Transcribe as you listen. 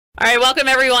All right, welcome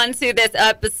everyone to this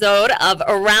episode of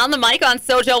Around the Mic on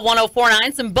SoJO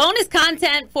 1049. Some bonus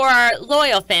content for our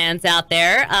loyal fans out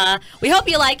there. We hope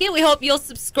you like it. We hope you'll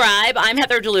subscribe. I'm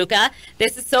Heather DeLuca.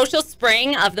 This is Social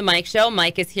Spring of the Mike Show.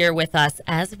 Mike is here with us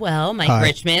as well, Mike Hi.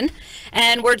 Richmond.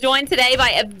 And we're joined today by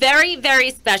a very, very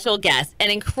special guest,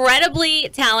 an incredibly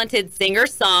talented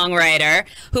singer-songwriter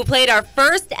who played our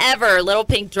first ever Little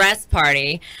Pink Dress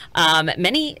Party how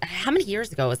many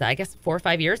years ago was that? I guess 4 or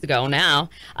 5 years ago now.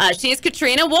 She is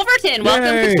Katrina Wolverton.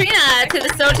 Welcome, Yay. Katrina, to the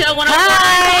SoJO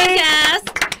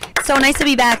 104 podcast. So nice to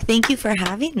be back. Thank you for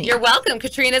having me. You're welcome.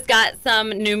 Katrina's got some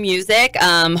new music.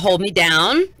 Hold Me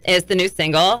Down is the new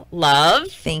single. Love.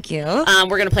 Thank you. We're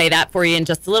going to play that for you in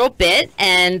just a little bit.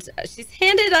 And she's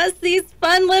handed us these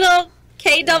fun little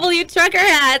KW trucker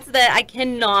hats that I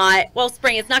cannot. Well,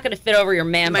 Spring, it's not going to fit over your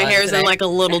man bun. My hair's today. in like a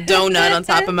little donut on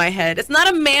top of my head. It's not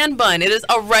a man bun. It is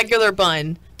a regular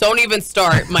bun. Don't even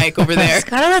start, Mike, over there. Just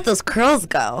gotta let those curls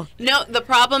go. No, the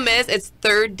problem is it's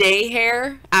third day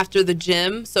hair after the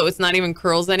gym, so it's not even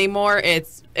curls anymore.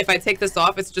 It's if I take this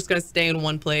off, it's just gonna stay in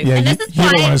one place. Yeah, And you, this is you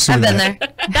don't why want to see I've been that. there.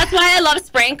 That's why I love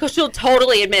Spring, because she'll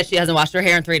totally admit she hasn't washed her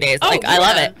hair in 3 days. I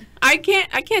love it. I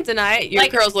can't deny it. Your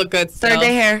Like, curls look good still. Third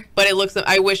day hair. But it looks.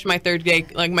 I wish my third day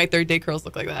curls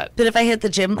look like that. But if I hit the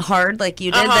gym hard like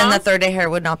you did, then the third day hair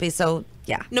would not be so,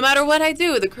 yeah. No matter what I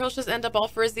do, the curls just end up all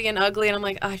frizzy and ugly, and I'm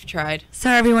like, I've tried.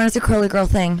 Sorry, everyone. It's a curly girl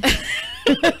thing. I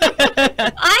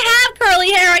have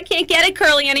curly hair. I can't get it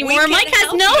curly anymore. can't Mike has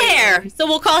help no you. hair, so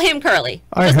we'll call him Curly.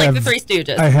 I Just like have- the Three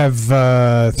Stooges. I have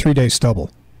 3-day stubble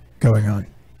going on.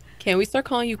 Can we start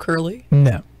calling you Curly?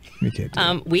 No, you can't. Do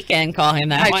that. We can call him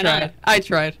that. Why not? I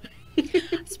tried.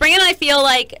 Spring and I feel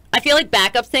like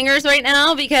backup singers right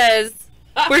now because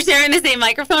we're sharing the same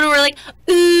microphone and we're like,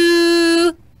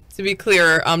 ooh. To be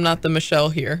clear, I'm not the Michelle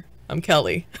here. I'm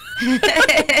Kelly.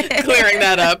 Clearing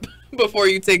that up before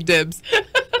you take dibs.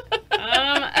 All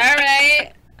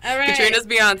right. Katrina's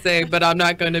Beyonce, but I'm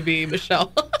not going to be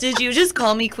Michelle. Did you just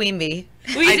call me Queen Bee?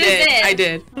 I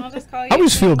did. I'll just call you. I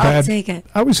always feel I'll bad. take it.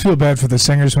 I always feel bad for the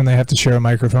singers when they have to share a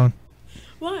microphone.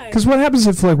 Why? Because what happens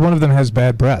if like one of them has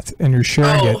bad breath and you're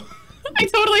sharing it? Oh, I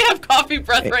totally have coffee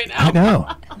breath right now. I know.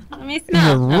 Let me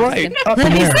smell. You're No, right I'm up in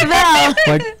Let me there. smell.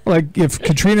 Like if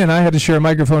Katrina and I had to share a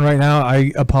microphone right now,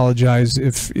 I apologize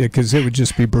because it would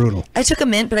just be brutal. I took a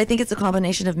mint, but I think it's a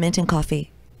combination of mint and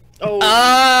coffee.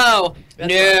 Oh,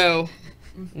 That's no.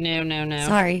 No.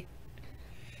 Sorry.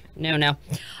 No.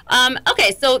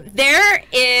 Okay, so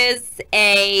there's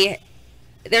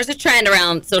a trend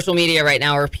around social media right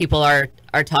now where people are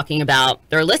talking about,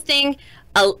 they're listing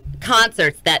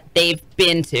concerts that they've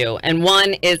been to, and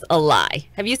one is a lie.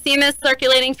 Have you seen this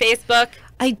circulating Facebook?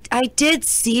 I did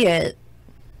see it.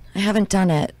 I haven't done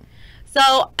it.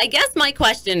 So I guess my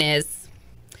question is,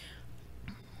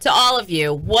 to all of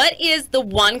you, what is the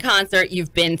one concert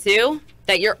you've been to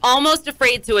that you're almost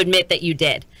afraid to admit that you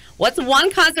did? What's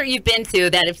one concert you've been to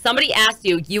that if somebody asked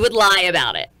you, you would lie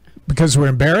about it? Because we're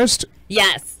embarrassed?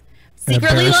 Yes. An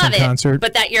Secretly love embarrassing it, concert?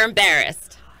 but that you're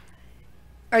embarrassed.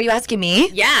 Are you asking me?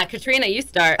 Yeah, Katrina, you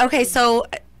start. Okay, so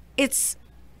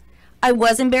I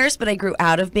was embarrassed, but I grew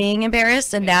out of being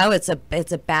embarrassed, and now it's a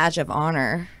badge of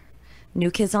honor. New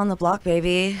Kids on the Block,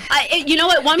 baby. You know,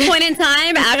 at one point in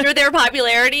time, after their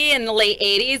popularity in the late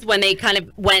 80s, when they kind of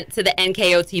went to the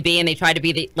NKOTB and they tried to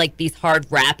be like these hard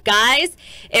rap guys,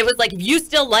 it was like, if you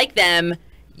still like them,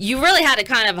 you really had to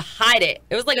kind of hide it.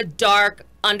 It was like a dark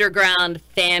underground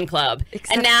fan club.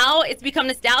 And now it's become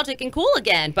nostalgic and cool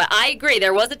again. But I agree,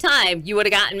 there was a time you would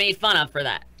have gotten made fun of for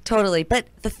that. Totally. But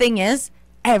the thing is,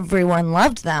 everyone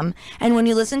loved them. And when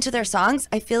you listen to their songs,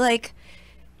 I feel like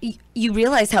you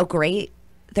realize how great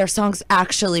their songs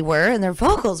actually were, and their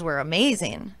vocals were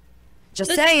amazing.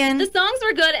 Just saying. The songs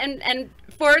were good, and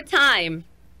for a time,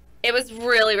 it was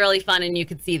really, really fun, and you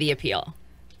could see the appeal.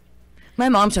 My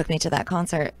mom took me to that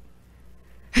concert.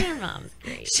 Your mom's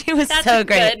great. She was That's so a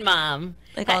great. good mom.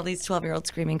 Like all these 12-year-old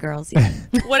screaming girls. Yeah.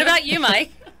 What about you,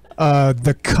 Mike?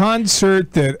 The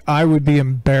concert that I would be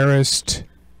embarrassed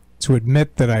to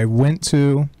admit that I went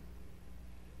to,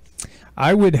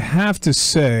 I would have to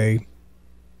say,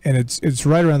 and it's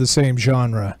right around the same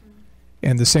genre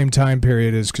and the same time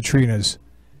period as Katrina's,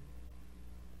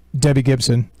 Debbie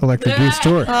Gibson, Electric Youth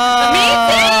Tour. Me too!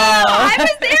 I was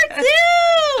there too!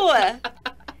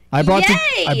 I bought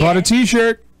Yay! I bought a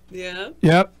T-shirt. Yeah.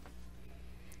 Yep.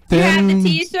 You have the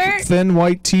T-shirt? Thin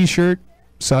white T-shirt,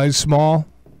 size small.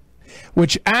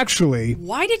 which actually,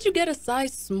 Why did you get a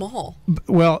size small?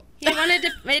 well, He wanted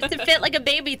it to fit like a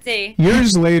baby tee.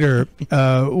 years later,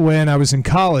 when I was in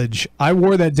college, I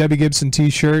wore that Debbie Gibson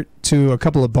T-shirt to a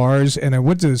couple of bars, and I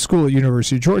went to school at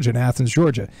University of Georgia in Athens,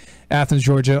 Georgia. Athens,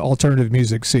 Georgia, alternative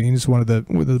music scene is one of the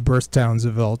birth towns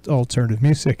of alternative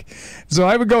music. So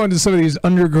I would go into some of these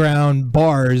underground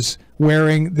bars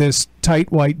wearing this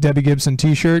tight white Debbie Gibson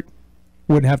T-shirt.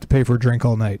 Wouldn't have to pay for a drink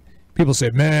all night. People say,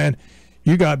 "Man,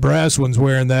 you got brass ones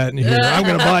wearing that in here. I'm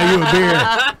going to buy you a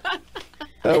beer."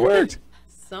 That worked.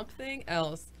 Something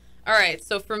else. All right,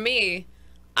 so for me,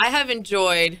 I have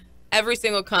enjoyed every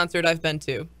single concert I've been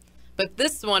to. But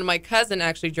this one, my cousin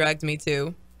actually dragged me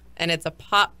to, and it's a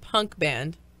pop punk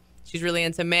band. She's really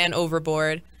into Man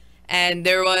Overboard. And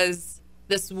there was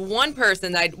this one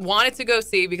person that I wanted to go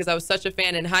see because I was such a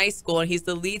fan in high school, and he's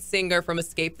the lead singer from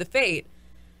Escape the Fate.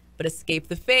 But Escape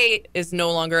the Fate is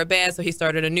no longer a band, so he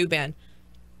started a new band.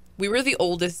 We were the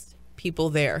oldest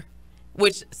people there,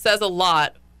 which says a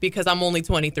lot because I'm only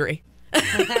 23.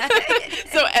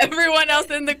 So everyone else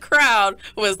in the crowd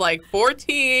was like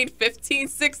 14, 15,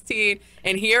 16,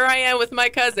 and here I am with my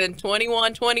cousin,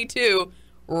 21, 22,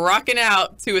 rocking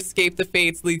out to Escape the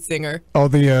Fate's lead singer. All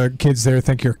the kids there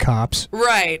think you're cops.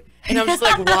 Right. And I'm just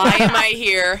like, why am I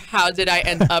here? How did I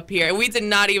end up here? And we did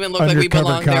not even look like we Undercover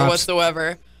belonged there cops.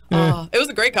 whatsoever. Yeah. Oh, it was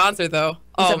a great concert, though. Is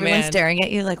Oh, everyone man. staring at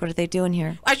you like, what are they doing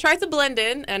here? I tried to blend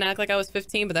in and act like I was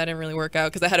 15, but that didn't really work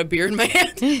out because I had a beer in my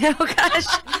hand. Oh, gosh.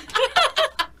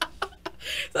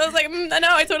 So I was like, no,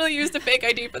 I totally used a fake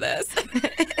ID for this.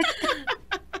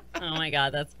 Oh my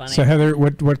God, that's funny. So Heather,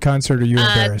 what concert are you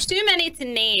embarrassed? Too many to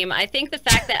name. I think the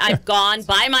fact that I've gone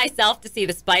by myself to see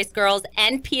the Spice Girls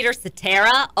and Peter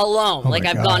Cetera alone. Oh Like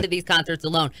my I've God. gone to these concerts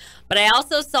alone. But I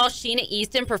also saw Sheena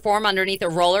Easton perform underneath a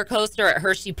roller coaster at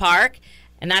Hershey Park,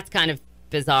 and that's kind of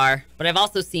bizarre. But I've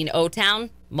also seen O-Town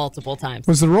multiple times.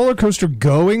 Was the roller coaster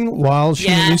going while Sheena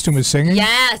Yes. Easton was singing?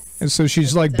 Yes. And so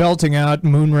she's like belting out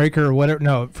Moonraker or whatever.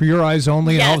 No, For Your Eyes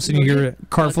Only, and all of a Yes. sudden you hear a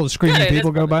car full of screaming Good, it people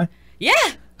is go by. Yeah.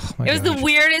 Oh my It was gosh. the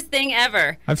weirdest thing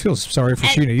ever. I feel sorry for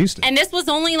Sheena Easton. And this was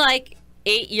only like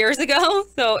 8 years ago,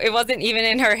 so it wasn't even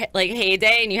in her like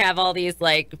heyday. And you have all these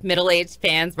like middle-aged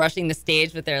fans rushing the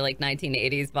stage with their like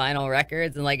 1980s vinyl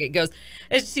records, and like it goes,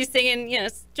 and she's singing, you know,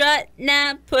 strut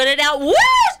now, put it out, woo, woo.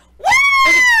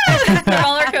 The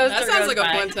roller coaster. That sounds goes like a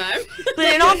by. fun time. But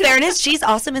in all fairness, she's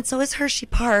awesome, and so is Hershey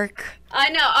Park. I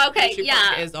know. Okay, Hershey yeah,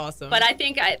 Park is awesome. But I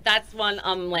think that's one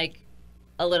I'm like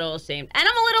a little ashamed, and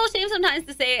I'm a little ashamed sometimes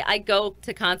to say I go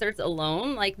to concerts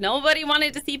alone. Like nobody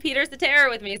wanted to see Peter Cetera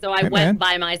with me, so I Hey, went man.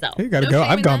 by myself. You got to No go.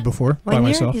 shame I've in gone that. before by When you're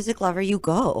a myself. music lover, you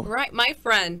go. Right. My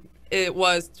friend, it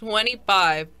was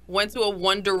 25, went to a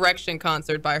One Direction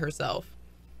concert by herself.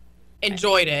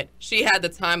 Enjoyed it. She had the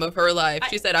time of her life.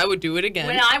 She said, I would do it again.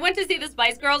 When I went to see the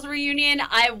Spice Girls reunion,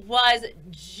 I was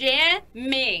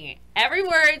jamming every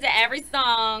word to every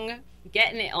song,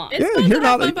 getting it on. It's Yeah, fun to you're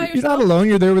have not fun by you're not yourself. alone.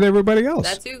 You're there with everybody else.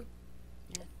 That too.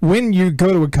 When you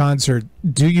go to a concert,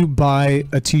 do you buy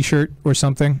a T-shirt or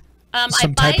something? I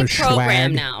Some buy type a of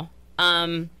program swag? now.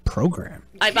 Program.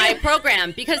 I buy a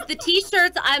program because the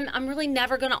T-shirts, I'm really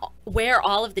never gonna wear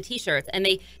all of the T-shirts, and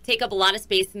they take up a lot of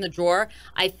space in the drawer.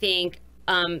 I think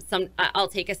I'll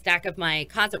take a stack of my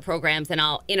concert programs and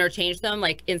I'll interchange them.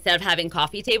 Like instead of having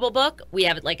coffee table book, we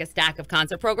have like a stack of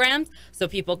concert programs, so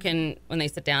people can, when they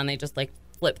sit down, they just like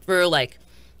flip through, like,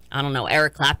 I don't know,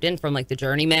 Eric Clapton from like the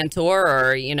Journeyman tour,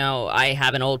 or you know, I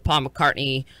have an old Paul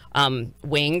McCartney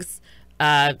Wings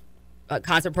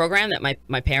concert program that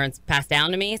my parents passed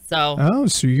down to me. So Oh,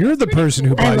 so you're the person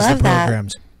who I buys love the that.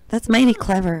 programs. That's mighty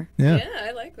clever. Yeah. Yeah,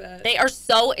 I like that. they are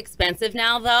so expensive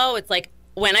now, though. It's like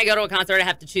when I go to a concert, I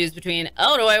have to choose between,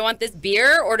 oh, do I want this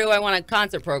beer or do I want a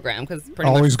concert program? Because pretty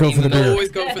Always much go for the beer. Always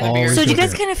go for the Always beer. So do you go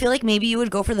guys there. kind of feel like maybe you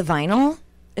would go for the vinyl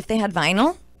if they had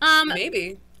vinyl?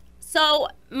 Maybe. So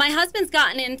my husband's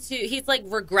gotten into, he's like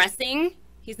regressing.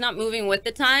 He's not moving with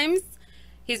the times.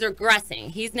 He's regressing.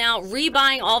 He's now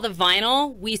rebuying all the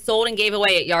vinyl we sold and gave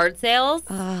away at yard sales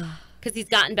because he's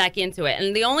gotten back into it.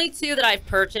 And the only two that I've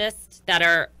purchased that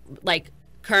are like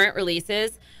current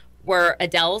releases were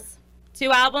Adele's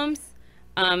 2 albums.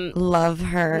 Love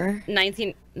her.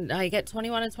 I get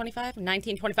 21 and 25,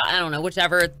 1925. I don't know,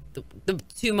 whichever the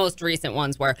 2 most recent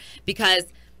ones were, because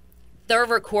they're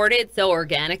recorded so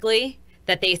organically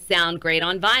that they sound great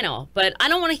on vinyl. But I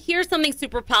don't want to hear something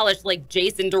super polished like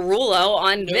Jason Derulo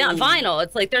on vinyl.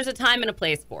 It's like there's a time and a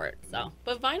place for it. So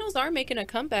But vinyls are making a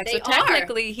comeback. They so are.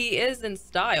 technically, he is in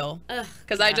style. Ugh,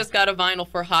 Because I just got a vinyl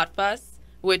for Hot Fuss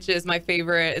which is my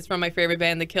favorite. It's from my favorite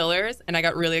band, The Killers, and I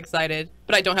got really excited.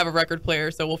 But I don't have a record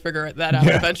player, so we'll figure that out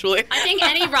eventually. I think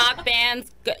any rock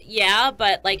bands, yeah,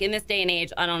 but like in this day and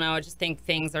age, I don't know. I just think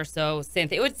things are so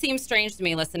synth. It would seem strange to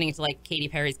me listening to like Katy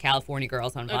Perry's California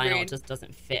Girls on vinyl. Agreed. It just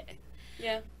doesn't fit.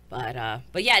 Yeah.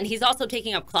 But yeah, and he's also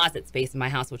taking up closet space in my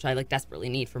house, which I like desperately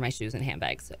need for my shoes and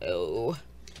handbags. So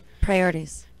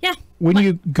Priorities. yeah. When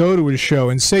you go to a show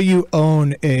and say you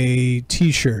own a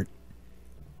T-shirt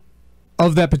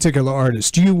of that particular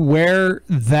artist, do you wear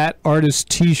that artist's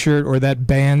T-shirt or that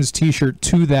band's T-shirt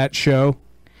to that show?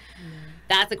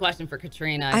 That's a question for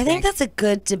Katrina. I think that's a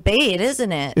good debate,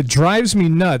 isn't it? It drives me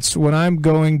nuts when I'm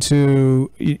going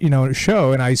to, a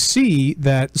show and I see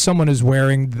that someone is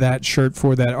wearing that shirt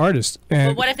for that artist.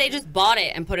 And But what if they just bought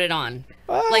it and put it on?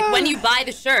 Like when you buy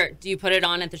the shirt, do you put it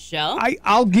on at the show?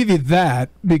 I'll give you that,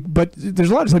 but there's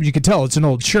a lot of times you can tell it's an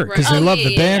old shirt because Right. they Oh, love yeah,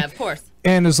 the yeah, band. yeah, of course.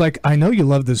 And it's like, I know you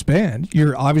love this band.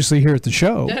 You're obviously here at the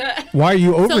show. Why are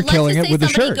you So let's overkilling just it with say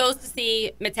the somebody shirt? goes to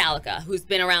see Metallica, who's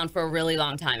been around for a really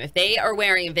long time. If they are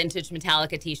wearing a vintage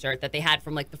Metallica T-shirt that they had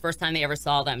from like the first time they ever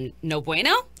saw them, no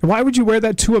bueno. Why would you wear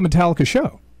that to a Metallica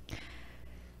show?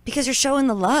 Because you're showing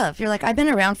the love. You're like, I've been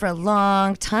around for a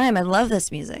long time. I love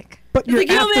this music. But you're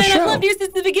Like, at yo, the man, show. I've loved you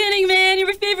since the beginning, man. You're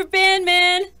my favorite band,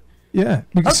 man. Yeah.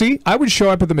 Because see, I would show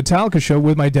up at the Metallica show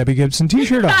with my Debbie Gibson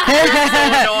T-shirt on.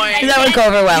 Annoying. That would go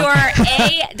over well. Your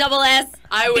A-double-S.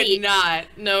 I would not.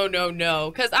 No.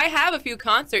 Because I have a few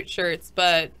concert shirts,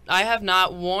 but I have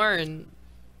not worn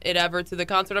it ever to the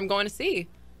concert I'm going to see.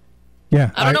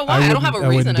 Yeah. I don't know why. I don't have a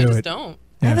wouldn't reason. I do just it. don't.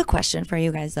 I have Yeah. a question for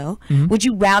you guys, though. Mm-hmm. Would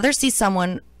you rather see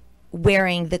someone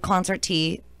wearing the concert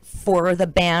tee for the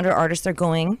band or artist they're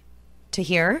going to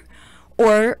hear?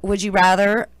 Or would you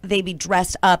rather they be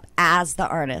dressed up as the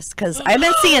artist? Because I've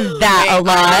been seeing that a I lot.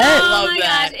 love Oh my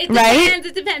that. gosh, it Right? depends.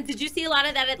 It depends. Did you see a lot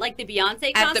of that at like the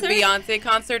Beyonce At concert? the Beyonce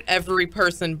concert, every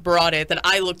person brought it. That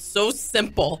I looked so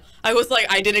simple. I was like,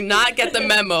 I did not get the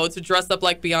memo to dress up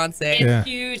like Beyonce. It's Yeah.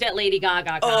 huge at Lady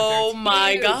Gaga concerts. Oh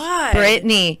my Huge. god.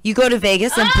 Brittany. You go to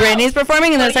Vegas and Oh! Brittany's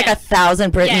performing, and there's like yeah.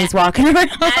 1,000 Brittany's Yeah. walking around.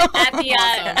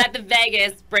 At the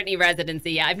Vegas Britney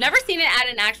residency. Yeah, I've never seen it at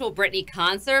an actual Britney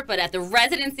concert, but at the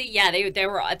residency, yeah, they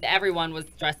were everyone was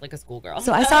dressed like a schoolgirl.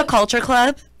 So I saw Culture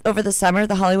Club over the summer,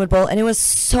 the Hollywood Bowl, and it was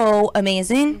so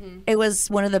amazing. Mm-hmm. It was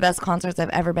one of the best concerts I've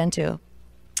ever been to. And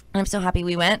I'm so happy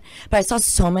we went. But I saw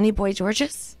so many Boy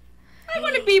Georges. I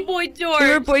want to be Boy George.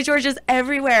 There were Boy Georges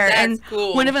everywhere. That's and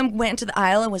cool. one of them went into the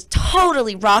aisle and was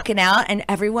totally rocking out, and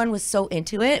everyone was so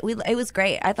into it. It was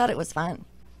great. I thought it was fun.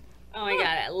 Oh my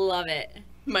god, I love it.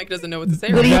 Mike doesn't know what to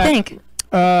say. What do you That- think?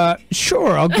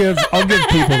 Sure, I'll give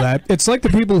people that. It's like the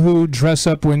people who dress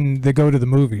up when they go to the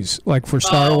movies, like for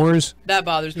Star Oh, Wars. That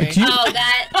bothers me. You-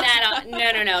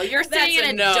 Oh, no. You're sitting That's in a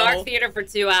a no. dark theater for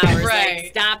 2 hours. Right. Like,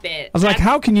 stop it. I was like,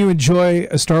 how can you enjoy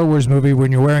a Star Wars movie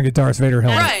when you're wearing a Darth Vader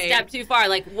helmet? That's Right. a step too far.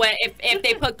 Like, what if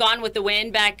they put Gone with the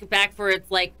Wind back for its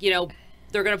like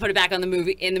they're gonna put it back on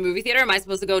in the movie theater? Am I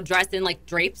supposed to go dressed in like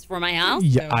drapes for my house?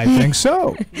 Yeah, I think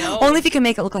so. No. Only if you can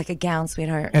make it look like a gown,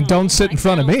 sweetheart. And don't sit in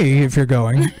front of me if you're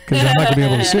going, because I'm not gonna be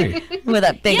able to see. With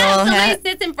that big Yeah, if old somebody hat.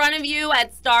 sits in front of you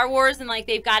at Star Wars and like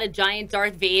they've got a giant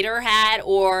Darth Vader hat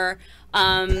or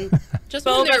Just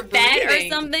when they're Boba Fett or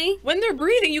breathing. something. When they're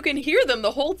breathing, you can hear them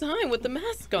the whole time with the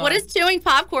mask on. What does chewing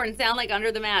popcorn sound like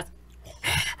under the mask?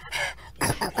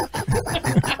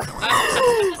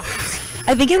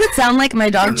 I think it would sound like my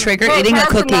dog Trigger eating a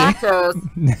cookie.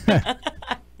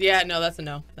 Yeah, no, that's a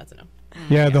no. That's a no.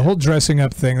 Yeah, the whole dressing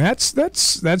up thing. That's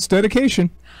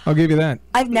dedication. I'll give you that.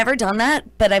 I've never done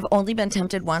that, but I've only been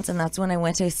tempted once, and that's when I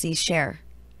went to see Cher.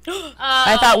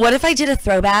 I thought, what if I did a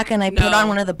throwback and I put No. on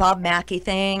one of the Bob Mackie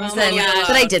things? Oh my and, gosh,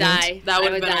 but I would didn't. die. That would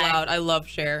I have been die. allowed. I love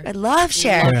Cher. I love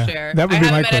Cher. Yeah, Cher. that would I be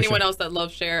haven't my met question. anyone else that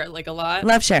loves Cher like a lot.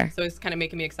 Love Cher. So it's kind of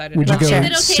making me excited. Would you Love go? Cher.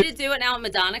 Is it okay to do it now at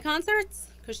Madonna concerts?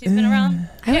 Because she's been around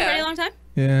for a Yeah. pretty long time?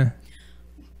 Yeah.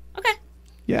 Okay.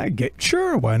 Yeah,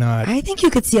 sure. Why not? I think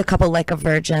you could see a couple like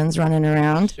virgins running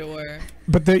around. Sure.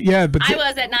 But I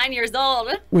was at 9 years old.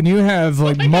 when you have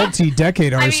like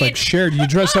multi-decade artists mean- like Cher, do you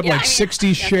dress up Yeah, like I mean,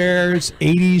 60s shares,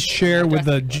 80s Cher with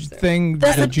the thing,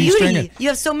 That's the the G-string? beauty. You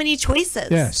have so many choices.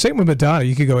 Yeah, same with Madonna.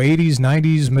 You could go 80s,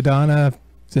 90s Madonna,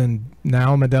 then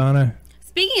now Madonna.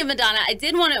 Speaking of Madonna, I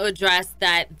did want to address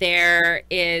that there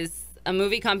is a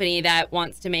movie company that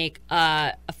wants to make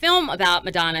a film about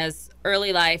Madonna's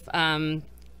early life,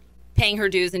 paying her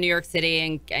dues in New York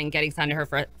City and getting signed to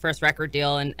her first record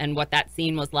deal and what that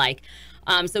scene was like.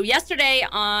 So yesterday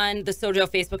on the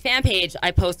SoJO Facebook fan page,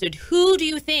 I posted, who do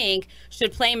you think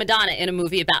should play Madonna in a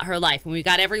movie about her life? And we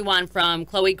got everyone from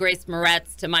Chloe Grace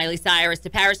Moretz to Miley Cyrus to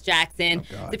Paris Jackson,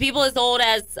 to people as old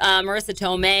as Marissa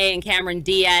Tomei and Cameron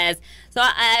Diaz. So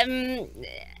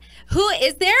who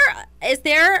is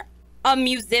there a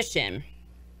musician,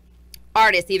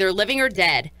 artist, either living or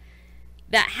dead,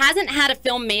 that hasn't had a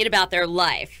film made about their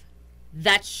life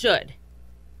that should?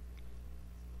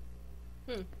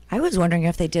 I was wondering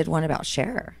if they did one about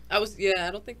Cher. I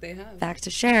don't think they have. Back to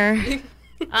Cher.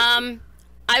 I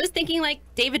was thinking like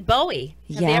David Bowie.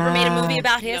 Have they ever made a movie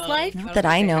about his life? Not that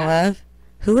I know of.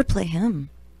 Who would play him?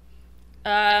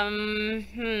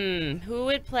 Who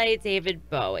would play David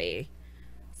Bowie?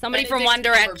 Somebody from One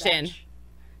Direction.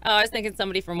 Oh, I was thinking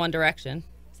somebody from One Direction.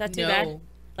 Is that too bad?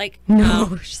 Like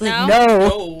no. She's like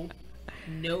no.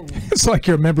 It's like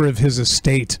you're a member of his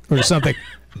estate or something.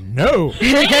 No,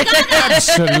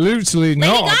 absolutely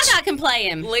not. Lady Gaga can play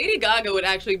him. Lady Gaga would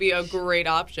actually be a great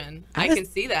option. I can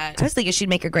see that. I was thinking she'd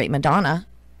make a great Madonna.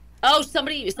 Oh,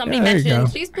 somebody there you mentioned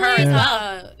go. She's playing.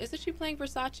 Isn't she playing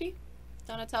Versace?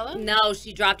 Donatella? No,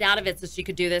 she dropped out of it so she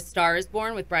could do this Star Is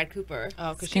Born with Brad Cooper.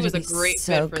 Oh, because It's she was a gonna be great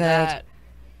so fit for good. that.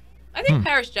 I think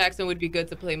Paris Jackson would be good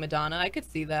to play Madonna. I could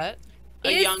see that.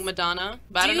 A young Madonna.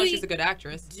 But I don't know if she's a good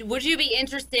actress. Would you be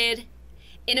interested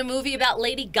in a movie about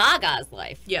Lady Gaga's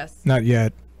life? Yes. Not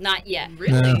yet. Not yet.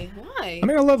 Really? Why? I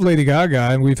mean, I love Lady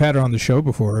Gaga, and we've had her on the show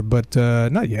before, but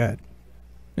not yet.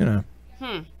 You know.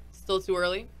 Still too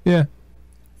early? Yeah.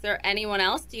 Is there anyone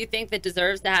else do you think that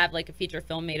deserves to have like a feature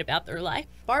film made about their life?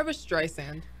 Barbra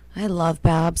Streisand. I love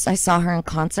Babs. I saw her in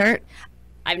concert.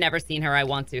 I've never seen her. I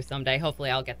want to someday.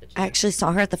 Hopefully I'll get the chance. I actually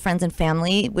saw her at the Friends and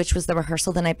Family, which was the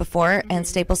rehearsal the night before, and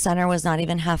Staples Center was not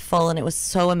even half full, and it was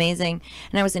so amazing.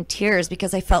 And I was in tears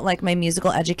because I felt like my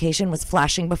musical education was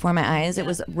flashing before my eyes. It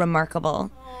was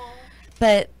remarkable.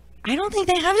 But I don't think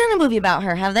they have done a movie about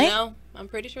her, have they? No, I'm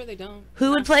pretty sure they don't. Who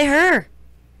would play her?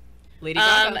 Lady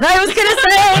Gaga. I was going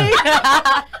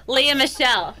to say. Leah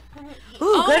Michelle,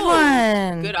 Ooh, good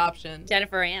one. Good option.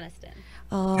 Jennifer Aniston.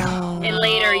 Oh. In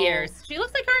later years. She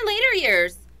looks like her in later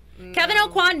years. Kevin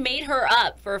O'Quan made her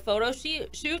up for a photo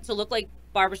shoot to look like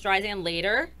Barbra Streisand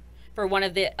later for one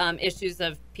of the issues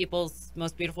of People's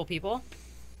Most Beautiful People.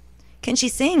 Can she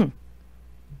sing?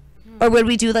 Or would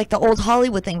we do like the old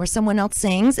Hollywood thing where someone else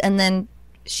sings and then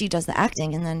she does the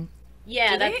acting and then...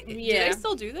 Yeah, Do they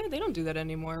still do that? They don't do that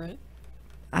anymore, right?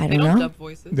 I They don't don't know. dub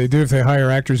voices. They do if they hire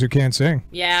actors who can't sing.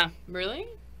 Yeah. Really?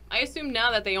 I assume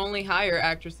now that they only hire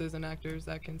actresses and actors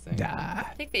that can sing.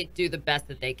 I think they do the best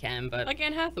that they can, but Like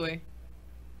Anne Hathaway.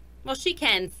 well, she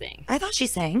can sing. I thought she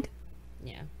sang.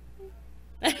 Yeah.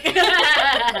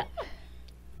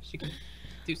 She can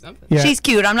do something. Yeah. She's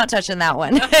cute. I'm not touching that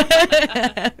one.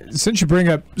 Since you bring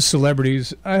up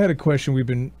celebrities, I had a question we've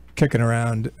been kicking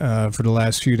around for the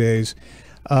last few days.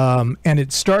 And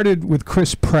it started with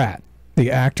Chris Pratt,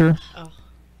 the actor. Oh.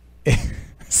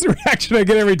 It's the reaction I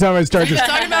get every time I start this.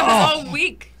 Talking about this all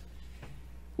week.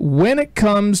 When it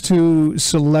comes to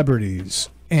celebrities,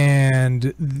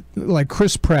 and like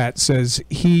Chris Pratt says,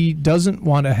 he doesn't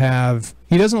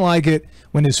like it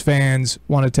when his fans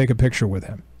want to take a picture with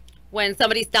him. When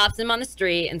somebody stops him on the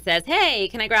street and says, "Hey,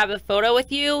 can I grab a photo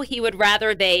with you?" He would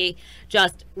rather they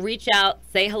just reach out,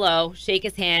 say hello, shake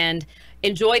his hand,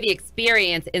 enjoy the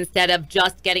experience instead of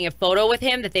just getting a photo with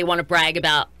him that they want to brag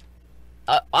about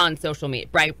on social media,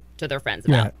 brag to their friends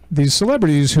about. Yeah, these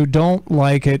celebrities who don't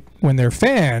like it when their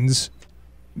fans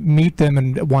meet them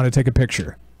and want to take a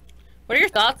picture. What are your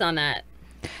thoughts on that?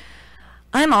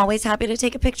 I'm always happy to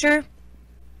take a picture.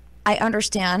 I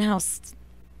understand how,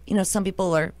 some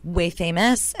people are way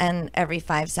famous and every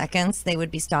 5 seconds they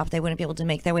would be stopped. They wouldn't be able to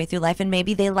make their way through life. And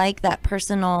maybe they like that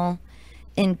personal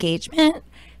engagement.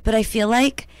 But I feel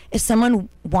like if someone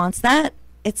wants that,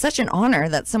 it's such an honor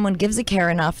that someone gives a care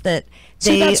enough that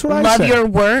See, they that's what I love say. your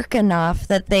work enough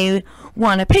that they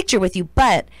want a picture with you.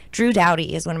 But Drew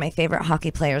Doughty is one of my favorite hockey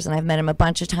players, and I've met him a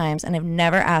bunch of times, and I've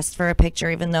never asked for a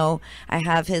picture, even though I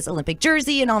have his Olympic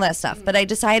jersey and all that stuff. But I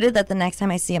decided that the next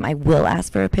time I see him, I will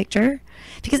ask for a picture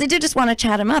because I did just want to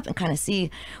chat him up and kind of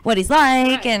see what he's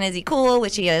like and is he cool,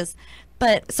 which he is.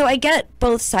 But so I get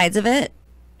both sides of it.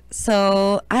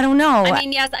 So I don't know. I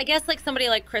mean, yes, I guess like somebody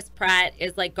like Chris Pratt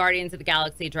is like Guardians of the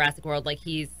Galaxy, Jurassic World. Like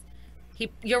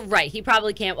you're right. He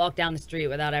probably can't walk down the street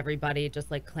without everybody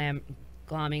just like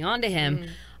glomming onto him.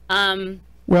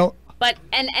 Well, But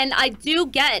and I do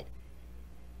get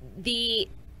the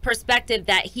perspective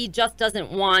that he just doesn't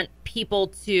want people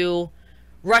to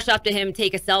rush up to him,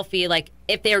 take a selfie. Like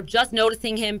if they're just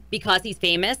noticing him because he's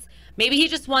famous, maybe he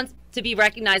just wants to be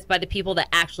recognized by the people that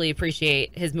actually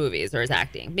appreciate his movies or his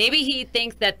acting. Maybe he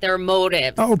thinks that their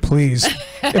motives. Oh, please.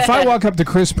 If I walk up to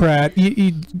Chris Pratt, do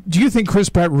you think Chris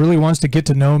Pratt really wants to get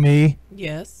to know me?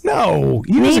 Yes. No,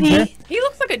 he doesn't care. He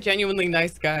looks like a genuinely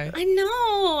nice guy. I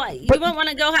know. You wouldn't want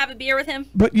to go have a beer with him?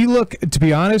 But you look, to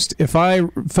be honest, if I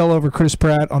fell over Chris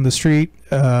Pratt on the street,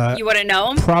 you wouldn't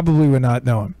know him? Probably would not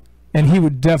know him. And he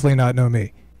would definitely not know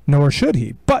me. Nor should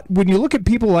he. But when you look at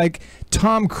people like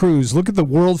Tom Cruise, look at the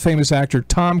world famous actor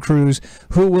Tom Cruise,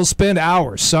 who will spend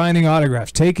hours signing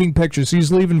autographs, taking pictures.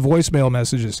 He's leaving voicemail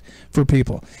messages for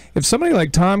people. If somebody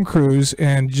like Tom Cruise,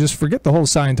 and just forget the whole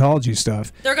Scientology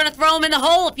stuff, they're going to throw him in the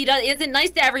hole if he isn't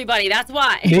nice to everybody. That's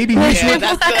why. Maybe he's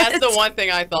that's the one thing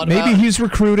I thought about. Maybe he's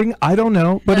recruiting. I don't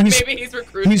know. But maybe he's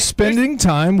recruiting. He's spending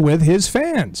time with his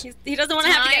fans. He doesn't want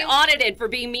to have to get audited for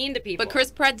being mean to people. But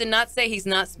Chris Pratt did not say he's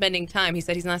not spending time. He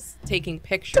said he's not taking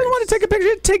pictures. Doesn't want to take a picture.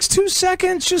 It takes 2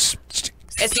 seconds.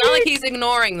 It's not like he's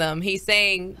ignoring them. He's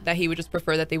saying that he would just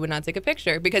prefer that they would not take a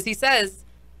picture, because he says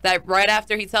that right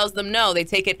after he tells them no, they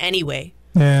take it anyway.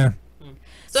 Yeah.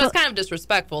 So it's kind of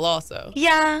disrespectful also.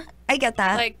 Yeah, I get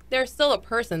that. Like, they're still a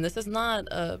person. This is not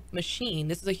a machine.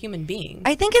 This is a human being.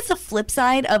 I think it's the flip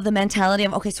side of the mentality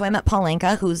of, okay, so I met Paul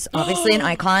Anka, who's obviously an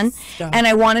icon, and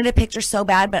I wanted a picture so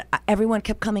bad, but everyone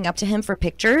kept coming up to him for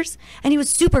pictures, and he was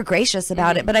super gracious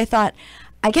about it. But I thought,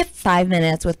 I get 5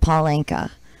 minutes with Paul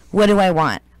Anka. What do I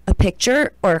want? A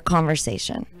picture or a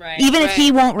conversation? Right. Even if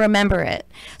he won't remember it.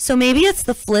 So maybe it's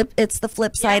the flip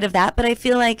side of that, but I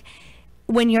feel like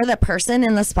when you're the person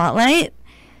in the spotlight,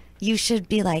 you should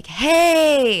be like,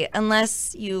 hey,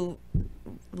 unless you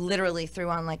literally threw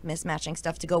on like mismatching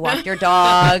stuff to go walk your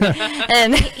dog.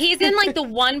 And he's in like the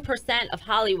 1% of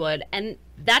Hollywood, and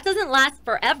that doesn't last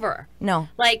forever. No.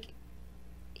 Like,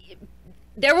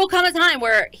 there will come a time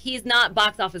where he's not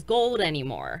box office gold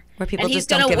anymore. Where people and just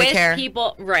don't give a care.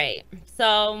 People, right.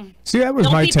 So, see, that was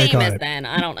don't my be take famous on it. Then.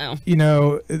 I don't know. You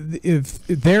know, if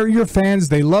they're your fans,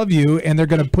 they love you, and they're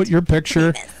going to put your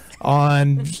picture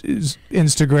on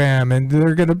Instagram, and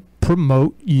they're going to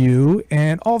promote you,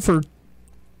 and all for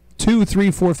 2,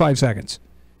 3, 4, 5 seconds.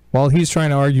 While he's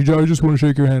trying to argue, I just want to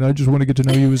shake your hand. I just want to get to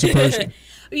know you as a person.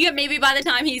 Yeah, maybe by the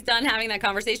time he's done having that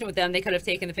conversation with them, they could have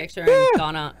taken the picture and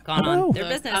gone on their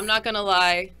business. I'm not going to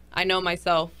lie. I know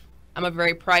myself. I'm a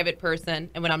very private person,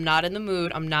 and when I'm not in the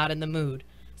mood, I'm not in the mood.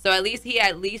 So at least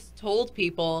he told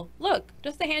people, look,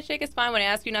 just a handshake is fine. When I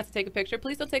ask you not to take a picture,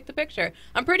 please don't take the picture.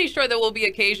 I'm pretty sure there will be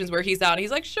occasions where he's out.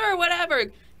 He's like, sure,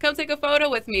 whatever. Come take a photo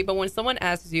with me. But when someone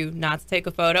asks you not to take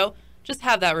a photo, just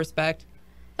have that respect.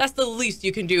 That's the least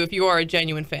you can do if you are a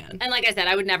genuine fan. And like I said,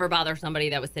 I would never bother somebody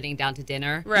that was sitting down to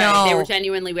dinner. Right. No. They were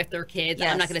genuinely with their kids.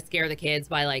 Yes. I'm not going to scare the kids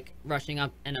by like rushing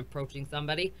up and approaching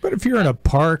somebody. But if you're in a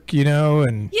park, you know,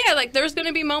 and Yeah, like there's going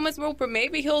to be moments where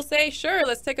maybe he'll say, sure,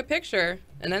 let's take a picture.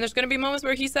 And then there's going to be moments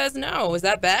where he says no. Is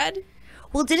that bad?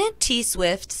 Well, didn't T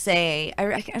Swift say,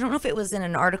 I don't know if it was in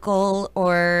an article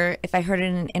or if I heard it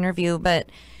in an interview,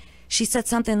 but she said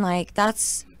something like,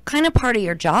 that's kind of part of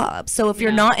your job. So if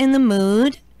you're not in the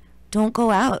mood, don't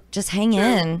go out. Just hang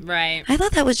in. Right. I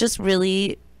thought that was just a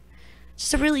really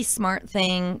smart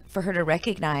thing for her to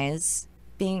recognize,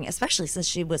 being, especially since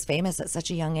she was famous at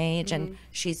such a young age and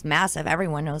she's massive.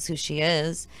 Everyone knows who she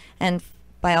is. And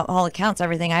by all accounts,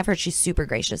 everything I've heard, she's super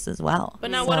gracious as well. But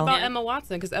now what about Emma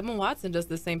Watson? Because Emma Watson does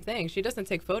the same thing. She doesn't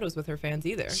take photos with her fans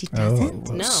either. She doesn't?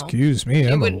 well, No. excuse me,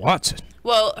 Emma Watson.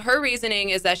 Well, her reasoning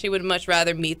is that she would much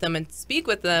rather meet them and speak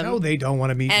with them. No, they don't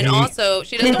want to meet And me. also,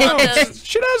 she doesn't want them.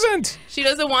 She doesn't. She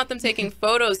doesn't want them taking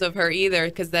photos of her either,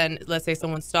 because then, let's say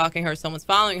someone's stalking her, someone's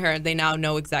following her, and they now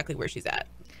know exactly where she's at.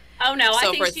 Oh no, I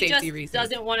So think for she just safety reasons.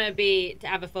 doesn't want to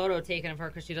have a photo taken of her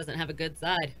because she doesn't have a good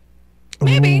side.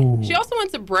 Maybe. Ooh. She also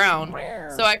went to Brown.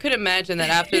 So I could imagine that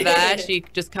after that, she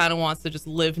just kind of wants to just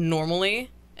live normally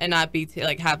and not be,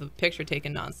 like, have a picture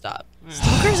taken nonstop.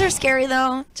 Stalkers are scary,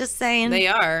 though. Just saying. They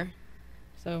are.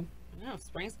 So, I don't know.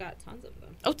 Spring's got tons of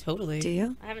them. oh, totally. Do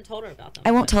you? I haven't told her about them. I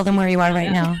won't tell them where you are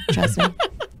right now. Trust me.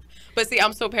 But see,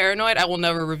 I'm so paranoid, I will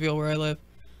never reveal where I live.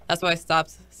 That's why I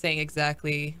stopped saying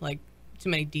exactly, like, too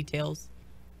many details.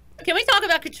 Can we talk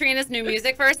about Katrina's new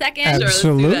music for a second? let's do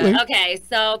Absolutely. that. Okay,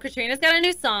 so Katrina's got a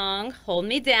new song, "Hold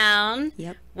Me Down,"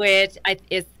 Yep. which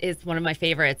is one of my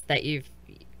favorites that you've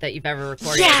ever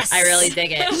recorded. Yes! I really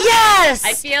dig it. Yes!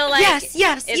 I feel like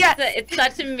Yes. it's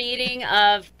such a meeting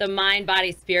of the mind,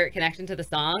 body, spirit connection to the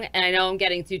song. And I know I'm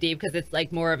getting too deep because it's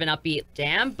like more of an upbeat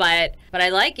jam, but I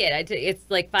like it. It's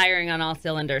like firing on all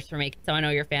cylinders for me. So I know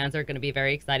your fans are going to be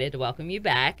very excited to welcome you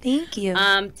back. Thank you.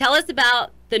 Tell us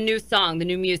about the new song, the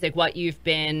new music, what you've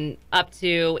been up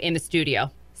to in the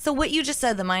studio. So what you just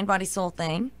said, the mind, body, soul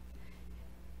thing,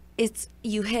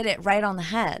 you hit it right on the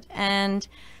head. And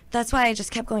that's why I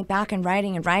just kept going back and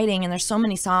writing. And there's so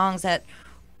many songs that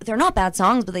they're not bad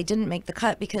songs, but they didn't make the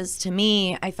cut because to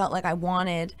me, I felt like I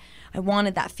wanted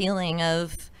that feeling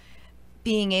of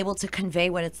being able to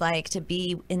convey what it's like to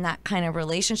be in that kind of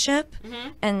relationship,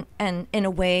 and in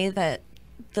a way that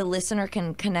the listener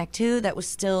can connect to, that was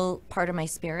still part of my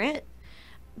spirit,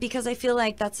 because I feel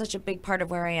like that's such a big part of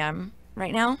where I am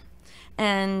right now.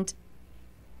 And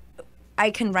I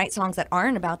can write songs that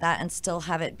aren't about that and still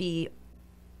have it be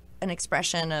an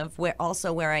expression of where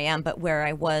I am, but where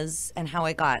I was and how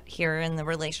I got here in the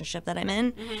relationship that I'm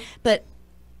in. But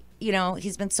you know,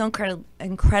 he's been so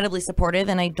incredibly supportive,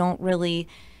 and I don't really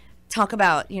talk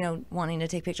about, you know, wanting to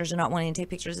take pictures or not wanting to take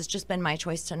pictures. It's just been my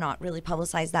choice to not really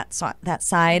publicize that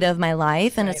side of my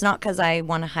life, and it's not because I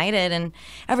want to hide it. And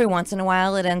every once in a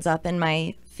while, it ends up in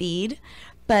my feed,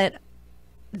 but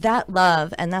that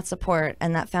love and that support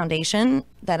and that foundation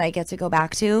that I get to go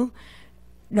back to,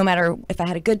 no matter if I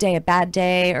had a good day, a bad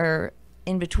day, or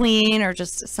in between, or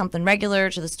just something regular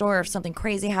to the store, or if something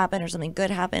crazy happened or something good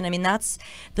happened. I mean, that's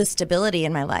the stability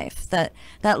in my life, that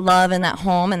love and that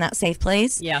home and that safe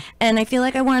place. Yeah. And I feel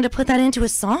like I wanted to put that into a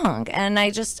song, and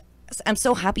I'm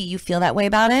so happy you feel that way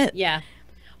about it. Yeah.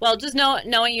 Well, just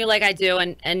knowing you like I do,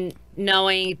 and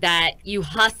knowing that you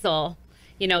hustle,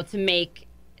 you know,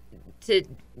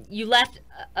 you left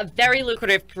a very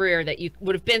lucrative career that you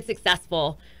would have been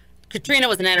successful. Katrina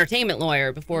was an entertainment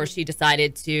lawyer before she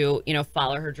decided to, you know,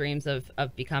 follow her dreams of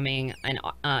becoming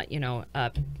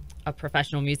a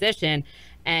professional musician.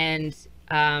 And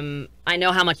I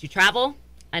know how much you travel.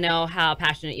 I know how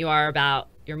passionate you are about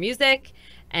your music.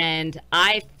 And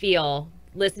I feel,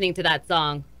 listening to that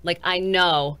song, like I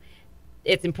know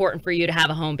it's important for you to have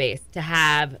a home base, to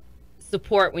have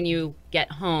support when you get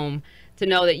home, to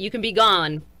know that you can be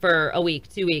gone for a week,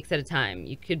 2 weeks at a time.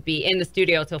 You could be in the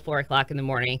studio till 4 o'clock in the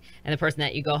morning, and the person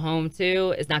that you go home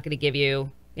to is not going to give you,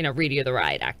 you know, read you the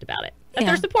riot act about it. But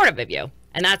they're supportive of you.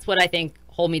 And that's what I think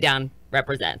Hold Me Down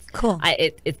represents. Cool.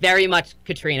 It's very much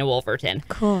Katrina Wolverton.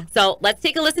 Cool. So let's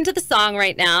take a listen to the song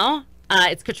right now.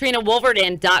 It's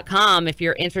KatrinaWolverton.com if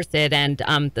you're interested. And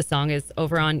the song is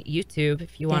over on YouTube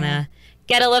if you want to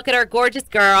get a look at our gorgeous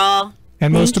girl.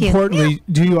 And most importantly,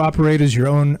 do you operate as your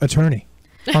own attorney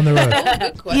on the road?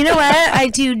 You know what? I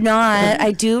do not.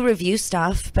 I do review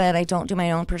stuff, but I don't do my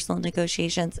own personal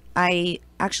negotiations. I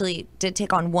actually did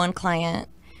take on one client,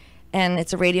 and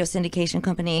it's a radio syndication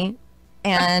company.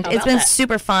 And it's been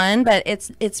super fun, but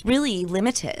it's really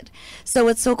limited. So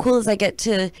what's so cool is I get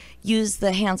to use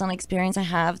the hands-on experience I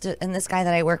have and this guy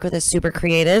that I work with is super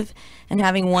creative, and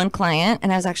having one client,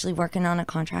 and I was actually working on a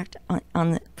contract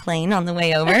on the plane on the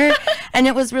way over, and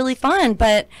it was really fun.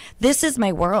 But this is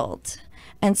my world.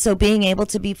 And so being able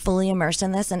to be fully immersed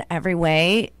in this in every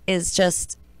way is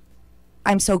just,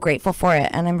 I'm so grateful for it.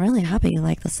 And I'm really happy you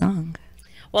like the song.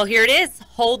 Well, here it is.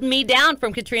 Hold Me Down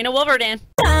from Katrina Wolverton.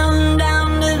 Down,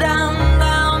 down, down,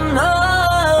 down,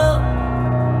 oh.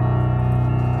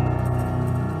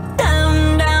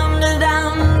 Down, down,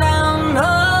 down, down,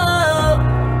 oh.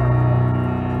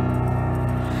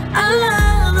 I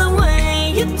love the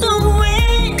way you do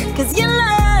it, 'cause your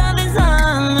love is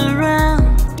all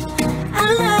around. I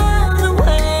love the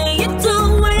way you do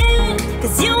it,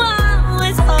 'cause you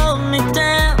always hold me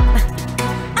down.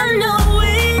 I know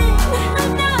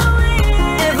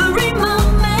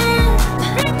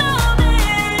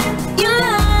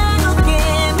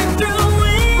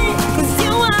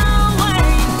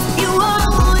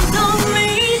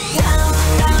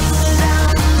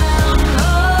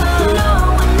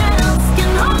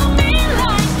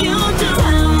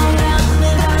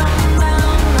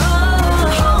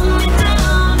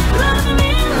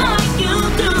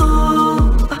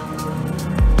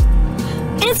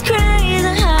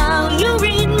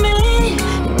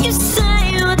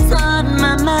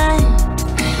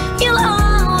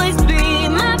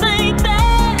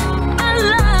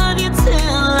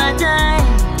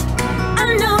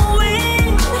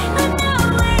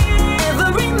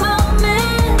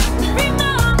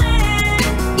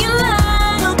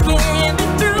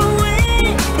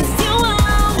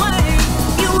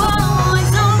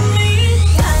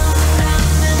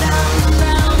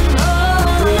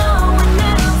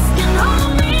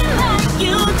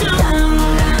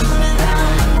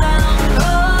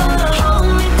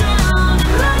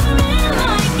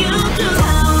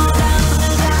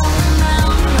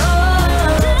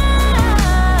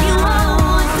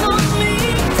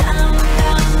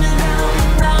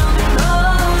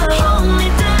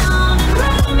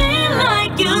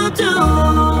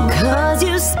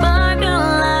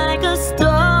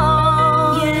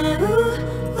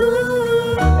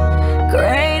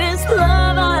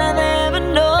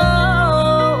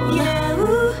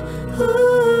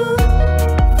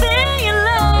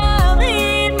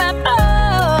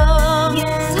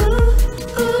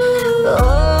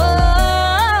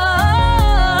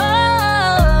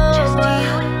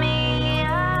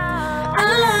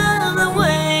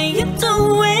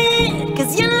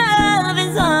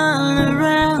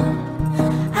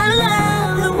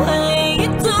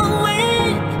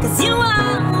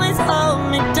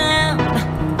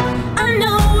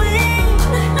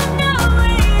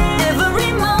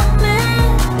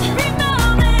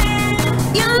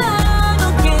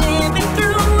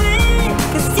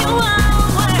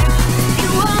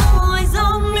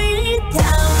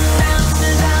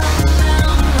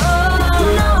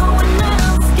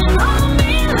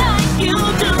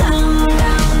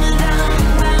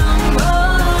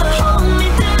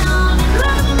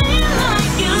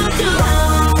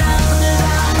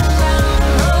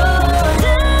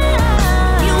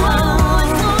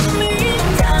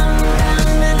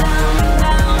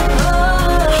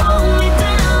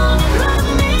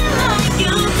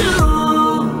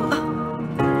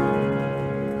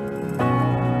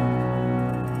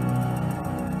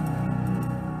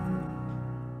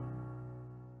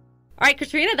All right,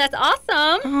 Katrina, that's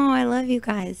awesome. Oh, I love you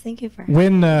guys. Thank you for.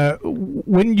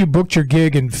 When you booked your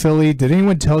gig in Philly, did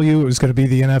anyone tell you it was going to be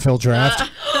the NFL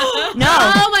draft? No.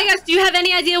 Oh my gosh, do you have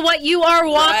any idea what you are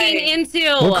walking into?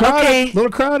 Little crowded. Okay.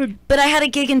 Little crowded. But I had a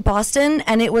gig in Boston,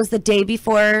 and it was the day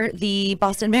before the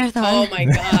Boston Marathon. Oh my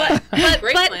God.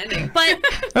 Great but, planning. but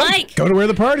Mike, Go to where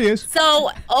the party is.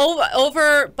 so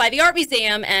over by the Art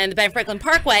Museum and the Ben Franklin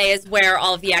Parkway is where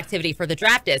all of the activity for the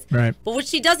draft is. Right. But what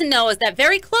she doesn't know is that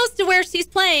very close to where she's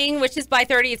playing, which is by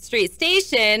 30th Street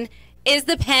Station, is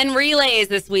the Penn Relays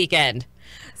this weekend.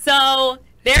 So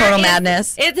Total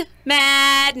madness. It's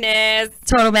madness.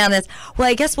 Total madness. Well,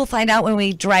 I guess we'll find out when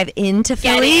we drive into Get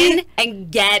Philly. in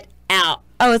and get out.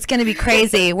 Oh, it's going to be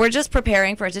crazy. We're just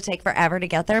preparing for it to take forever to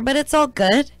get there, but it's all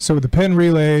good. So with the Penn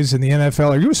Relays and the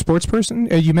NFL, are you a sports person?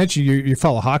 You mentioned you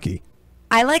follow hockey.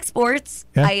 I like sports.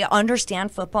 Yeah. I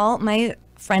understand football. My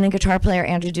friend and guitar player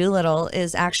Andrew Doolittle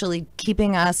is actually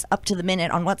keeping us up to the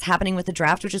minute on what's happening with the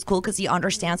draft, which is cool because he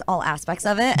understands all aspects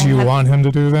of it. Do you want him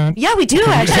to do that? Yeah, we do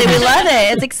actually. We love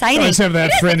it. It's I exciting. always have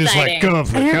that friend who's like, exciting. go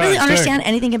for I didn't really God's understand sake.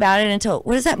 anything about it until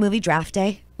what is that movie Draft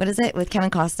Day? What is it with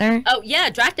Kevin Costner? Oh yeah,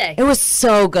 draft day. It was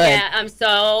so good. Yeah, I'm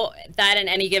so that and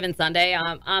any given Sunday,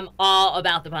 I'm all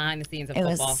about the behind the scenes of It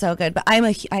football. was so good. But I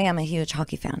am a huge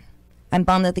hockey fan. I'm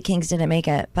bummed that the Kings didn't make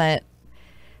it, but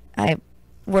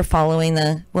we're following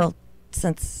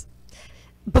since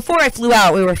before I flew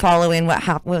out, we were following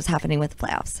what was happening with the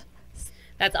playoffs.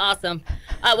 That's awesome.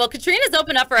 Well, Katrina's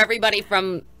opened up for everybody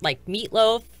from like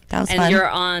Meatloaf, That was and fun. you're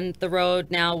on the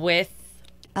road now with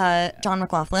John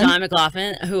McLaughlin. John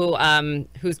McLaughlin,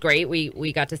 who's great.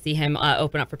 We got to see him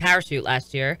open up for Parachute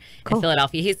last year in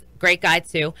Philadelphia. He's a great guy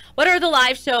too. What are the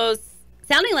live shows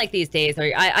sounding like these days?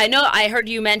 I know I heard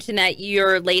you mention that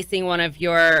you're lacing one of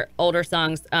your older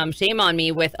songs, "Shame on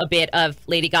Me," with a bit of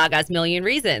Lady Gaga's "Million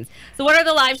Reasons." So what are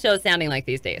the live shows sounding like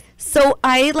these days? So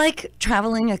I like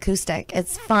traveling acoustic.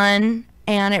 It's fun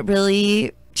and it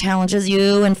really challenges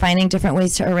you in finding different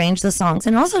ways to arrange the songs,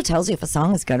 and also tells you if a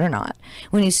song is good or not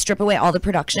when you strip away all the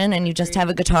production and you just have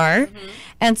a guitar.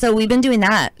 And so we've been doing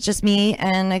that, just me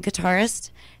and a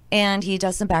guitarist, and he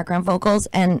does some background vocals,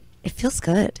 and it feels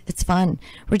good. It's fun.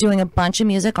 We're doing a bunch of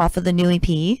music off of the new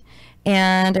EP,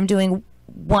 and I'm doing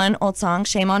one old song,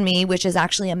 "Shame on Me," which is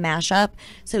actually a mashup.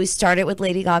 So we started with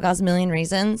Lady Gaga's "Million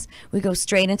Reasons." We go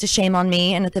straight into "Shame on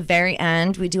Me," and at the very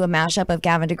end, we do a mashup of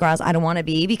Gavin DeGraw's "I Don't Want to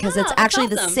Be," because it's that's actually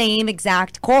the awesome. same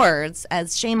exact chords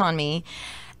as "Shame on Me."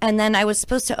 And then I was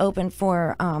supposed to open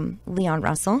for Leon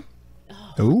Russell,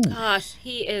 Ooh. Gosh,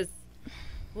 he is.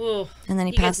 Ooh, and then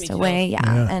he gives passed me away. chills.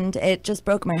 Yeah, and it just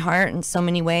broke my heart in so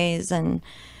many ways, and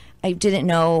I didn't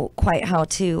know quite how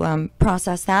to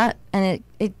process that, and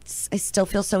I still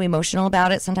feel so emotional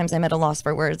about it. Sometimes I'm at a loss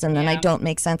for words, and then I Yeah. don't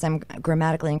make sense. I'm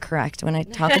grammatically incorrect when I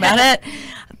talk about it,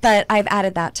 but I've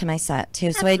added that to my set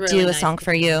too. So I That's do really a song nice.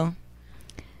 for you.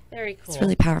 Very cool. It's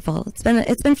really powerful. It's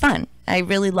been fun. I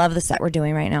really love the set we're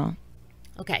doing right now.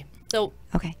 Okay, so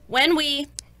Okay. when we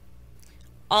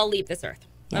all leave this earth,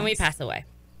 when we Yes. pass away,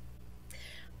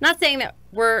 I'm not saying that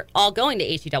we're all going to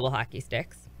HE double hockey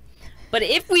sticks, but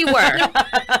if we were,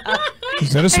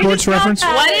 Is that a sports reference?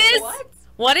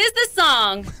 what is the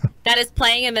song that is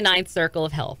playing in the ninth circle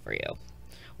of hell for you?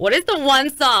 What is the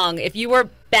one song, if you were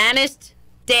banished,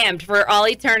 damned for all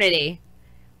eternity,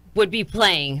 would be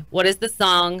playing? What is the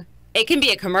song? It can be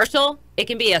a commercial. It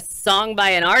can be a song by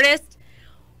an artist.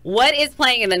 What is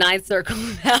playing in the ninth circle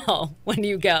of hell when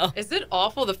you go? Is it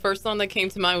awful? The first song that came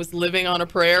to mind was "Living on a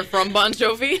Prayer" from Bon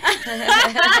Jovi.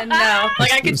 No.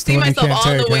 Like I could It's the see one you myself can't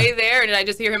on the take, way yeah. there, and I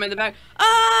just hear him in the back.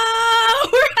 Oh,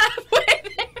 we're halfway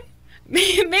there.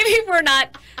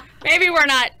 Maybe we're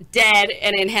not dead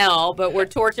and in hell, but we're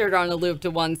tortured on a loop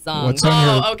to one song. What's on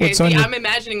your- Oh, okay. what's on See, your- I'm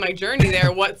imagining my journey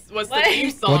there. What's the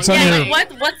theme song? What's on yeah, your-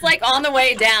 like what's like on the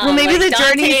way down? Well, maybe like the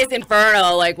journey- Dante's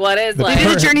Inferno. Like what is The like?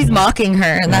 Maybe the journey's mocking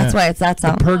her, and that's Yeah. why it's that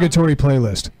song. Purgatory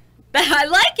playlist. I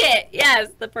like it. Yes,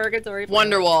 the Purgatory.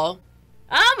 Wonderwall.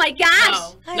 Oh my gosh.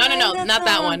 No, I no, like that not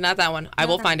that song. one. Not that one. I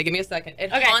will find it. Give me a second.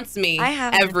 It Okay. haunts me I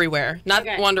have it. everywhere. Not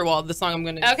Okay. Wonderwall. The song I'm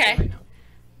going to. Okay. Right now.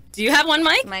 Do you have one,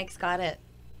 Mike? Mike's got it.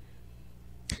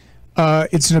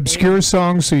 It's an obscure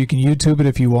song, so you can YouTube it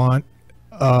if you want.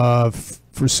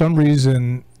 For some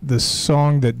reason, the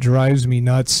song that drives me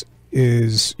nuts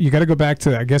is, you got to go back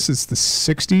to, I guess it's the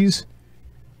 60s.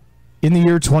 In the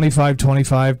Year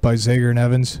 2525 by Zager and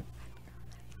Evans.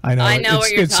 I know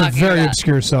what you're it's talking a very about.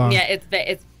 obscure song. Yeah, it's kind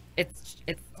of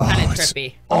it's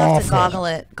trippy. I'll have to awful. goggle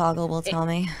it. Goggle will tell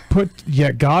me.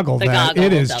 Goggle The that. goggle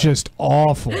It will is tell it. just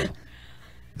awful.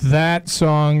 that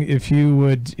song, if you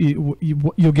would,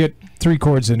 you'll get 3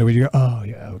 chords into it. You go, oh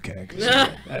yeah, okay,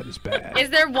 that is bad. Is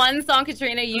there one song,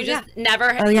 Katrina, you just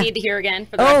never yeah. need to hear again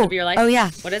for the rest of your life? Oh yeah.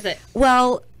 What is it?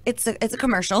 Well, it's a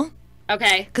commercial.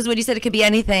 Okay. Because when you said it could be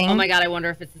anything. Oh my God, I wonder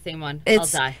if it's the same one. I'll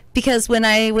die. Because when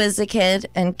I was a kid,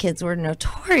 and kids were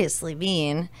notoriously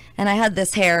mean, and I had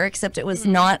this hair, except it was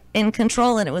not in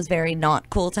control, and it was very not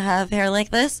cool to have hair like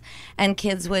this, and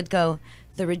kids would go,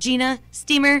 the Regina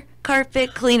Steamer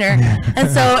Carpet Cleaner. And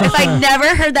so if I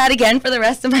never heard that again for the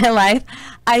rest of my life,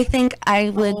 I think I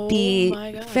would be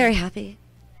very happy.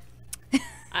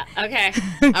 Okay.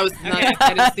 I was not.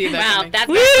 I didn't see that.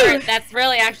 Wow, that's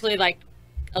really actually like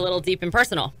a little deep and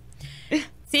personal.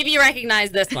 See if you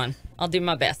recognize this one. I'll do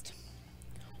my best.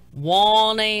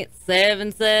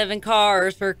 1877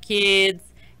 cars for kids.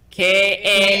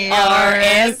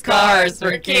 KARS cars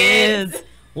for kids.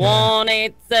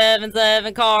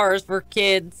 1877 cars for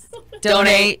kids.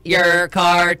 Donate your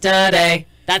car today.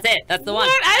 That's it. That's the one.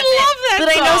 What? I love that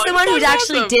But song. I know someone who That's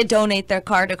actually awesome. did donate their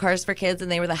car to Cars for Kids,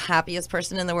 and they were the happiest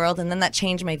person in the world, and then that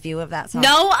changed my view of that song.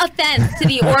 No offense to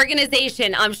the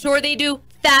organization. I'm sure they do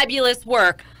fabulous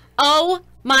work. Oh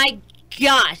my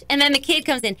gosh. And then the kid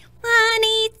comes in.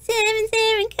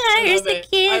 1877 cars for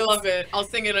kids. I love it. I'll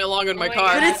sing it along in my my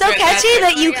car. But it's so catchy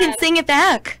that you can sing it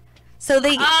back. So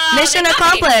they mission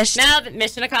accomplished. Now,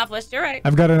 mission accomplished. You're right.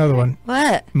 I've got another one.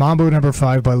 What? Mambo No.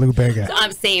 5 by Lou Bega.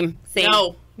 Same.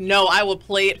 No, I will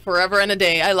play it forever and a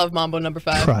day. I love Mambo No.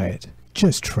 5. Try it.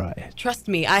 Just try it. Trust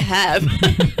me, I have.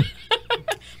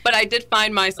 But I did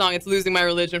find my song. It's Losing My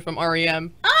Religion from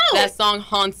REM. Oh! That song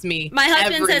haunts me. My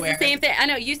husband everywhere. says the same thing. I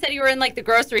know. You said you were in like the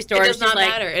grocery It store. does not She's like,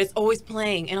 matter. It's always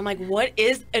playing. And I'm like, what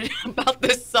is it about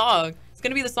this song? It's going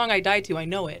to be the song I die to. I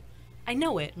know it. I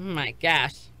know it. oh my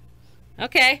gosh.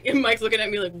 Okay. And Mike's looking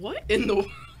at me like, what in the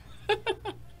world?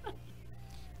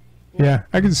 Yeah,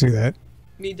 I can see that.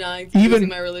 Me dying to losing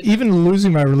my religion. Even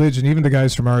Losing My Religion, even the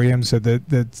guys from REM said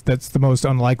that's the most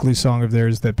unlikely song of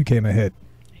theirs that became a hit.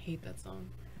 I hate that song.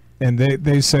 And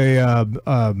they say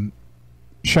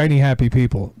Shiny Happy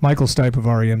People. Michael Stipe of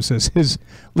REM says his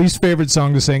least favorite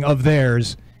song to sing of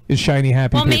theirs is Shiny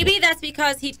Happy Well, People. maybe that's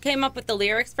because he came up with the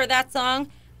lyrics for that song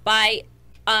by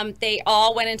they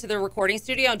all went into the recording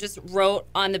studio and just wrote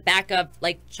on the back of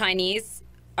like Chinese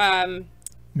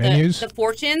Menus? the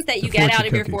fortunes that you The get fortune out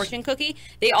of your cookies. fortune cookie.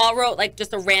 They all wrote like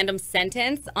just a random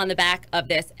sentence on the back of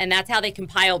this, and that's how they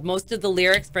compiled most of the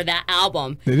lyrics for that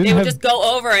album. They didn't They would have- just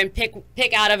go over and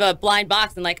pick out of a blind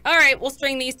box and like, all right, we'll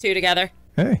string these two together.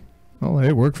 Hey, well,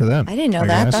 it worked for them. I didn't know I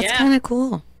that. guess. That's Yeah. kind of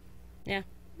cool. Yeah.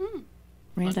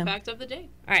 Fun Random. fact of the day.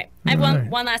 All right. I have All right.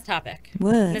 one last topic.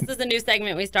 What? This is a new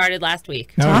segment we started last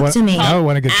week. Now I Talk want- to me. Now I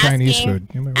want to get Chinese Asking- food.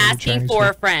 You remember when we Asking Chinese for a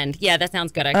food? friend. Yeah, that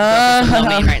sounds good. I can go for some lo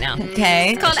mein right now.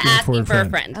 Okay. It's called Asking for a Asking for a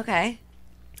friend. Friend. Okay.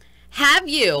 Have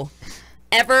you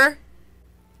ever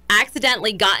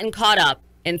accidentally gotten caught up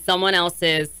in someone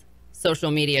else's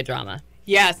social media drama?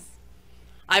 Yes.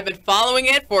 I've been following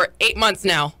it for 8 months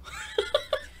now.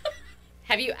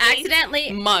 Have you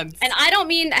accidentally Months. And I don't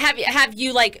mean have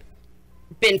you like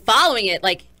been following it,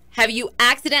 like have you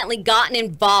accidentally gotten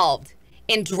involved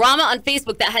in drama on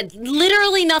Facebook that had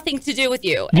literally nothing to do with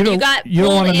you, and you got don't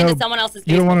pulled wanna into know- someone else's Facebook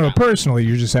You don't want to know drama? personally.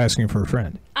 You're just asking for a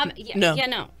friend. No.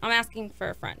 No. I'm asking for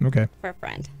a friend. Okay. For a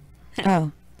friend.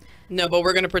 Oh. No, but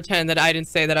we're going to pretend that I didn't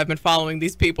say that I've been following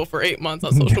these people for 8 months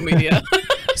on social media.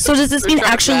 So does this mean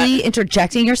Retract actually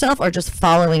interjecting yourself or just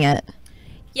following it?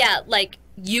 Yeah, like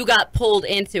you got pulled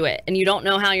into it, and you don't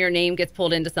know how your name gets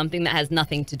pulled into something that has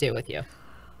nothing to do with you.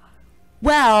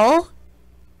 Well,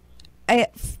 I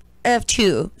have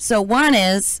two. So one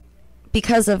is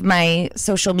because of my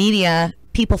social media,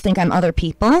 people think I'm other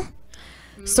people.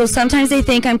 So sometimes they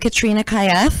think I'm Katrina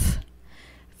Kaif,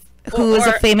 who is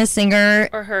a Or- famous singer,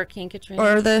 Or Hurricane Katrina.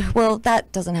 or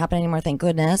that doesn't happen anymore, thank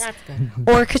goodness. That's good.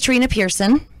 Or Katrina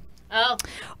Pearson, Oh,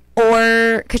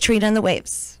 or Katrina and the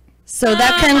Waves. So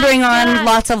that Oh can my bring on God.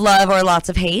 lots of love or lots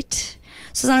of hate.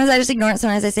 So sometimes I just ignore it.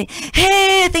 Sometimes I say,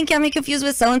 hey, I think you got me confused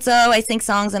with so-and-so. I sing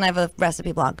songs and I have a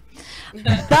recipe blog.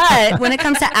 But when it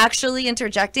comes to actually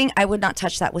interjecting, I would not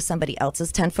touch that with somebody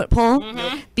else's 10-foot pole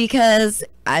because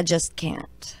I just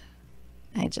can't.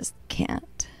 I just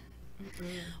can't.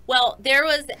 well, there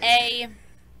was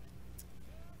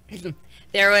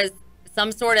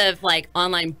some sort of like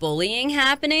online bullying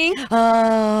happening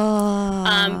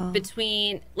Oh.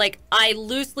 between like I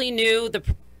loosely knew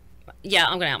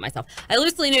I'm gonna out myself. I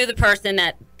loosely knew the person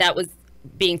that was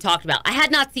being talked about. I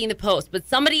had not seen the post, but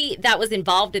somebody that was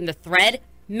involved in the thread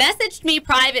messaged me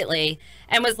privately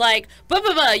and was like,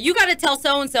 you got to tell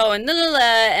so-and-so and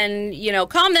and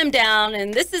calm them down,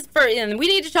 and this is for, and we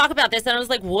need to talk about this. And I was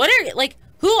like,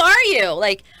 who are you?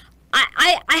 Like,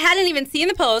 I hadn't even seen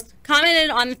the post, commented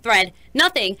on the thread,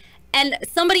 nothing. And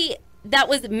somebody that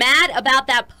was mad about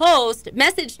that post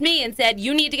messaged me and said,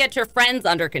 you need to get your friends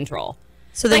under control.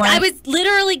 So they like, I wanted, was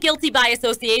literally guilty by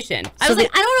association. I was they-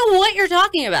 like, I don't know what you're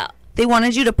talking about. they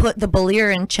wanted you to put the bullier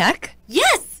in check?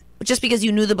 Yes. Just because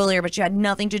you knew the bullier, but you had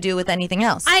nothing to do with anything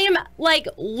else. I am like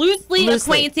loosely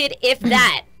acquainted, if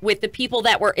that, with the people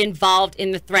that were involved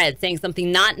in the thread saying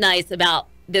something not nice about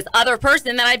this other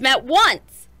person that I've met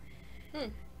once.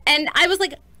 And I was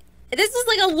like, this was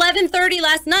like 11:30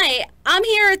 last night. I'm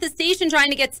here at the station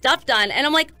trying to get stuff done. And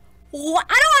I'm like, I don't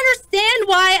understand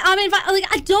why I'm invited.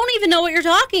 Like, I don't even know what you're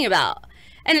talking about.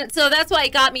 And so that's why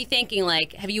it got me thinking,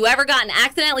 like, have you ever gotten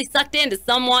accidentally sucked into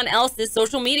someone else's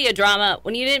social media drama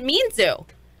when you didn't mean to?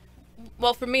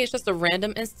 Well, for me, it's just a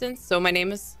random instance. So my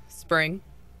name is Spring.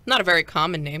 Not a very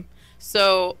common name.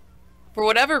 So for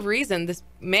whatever reason, this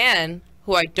man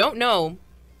who I don't know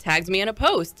tagged me in a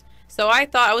post. So I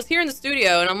thought, I was here in the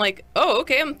studio and I'm like, oh,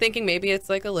 okay. I'm thinking maybe it's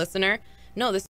like a listener. No, this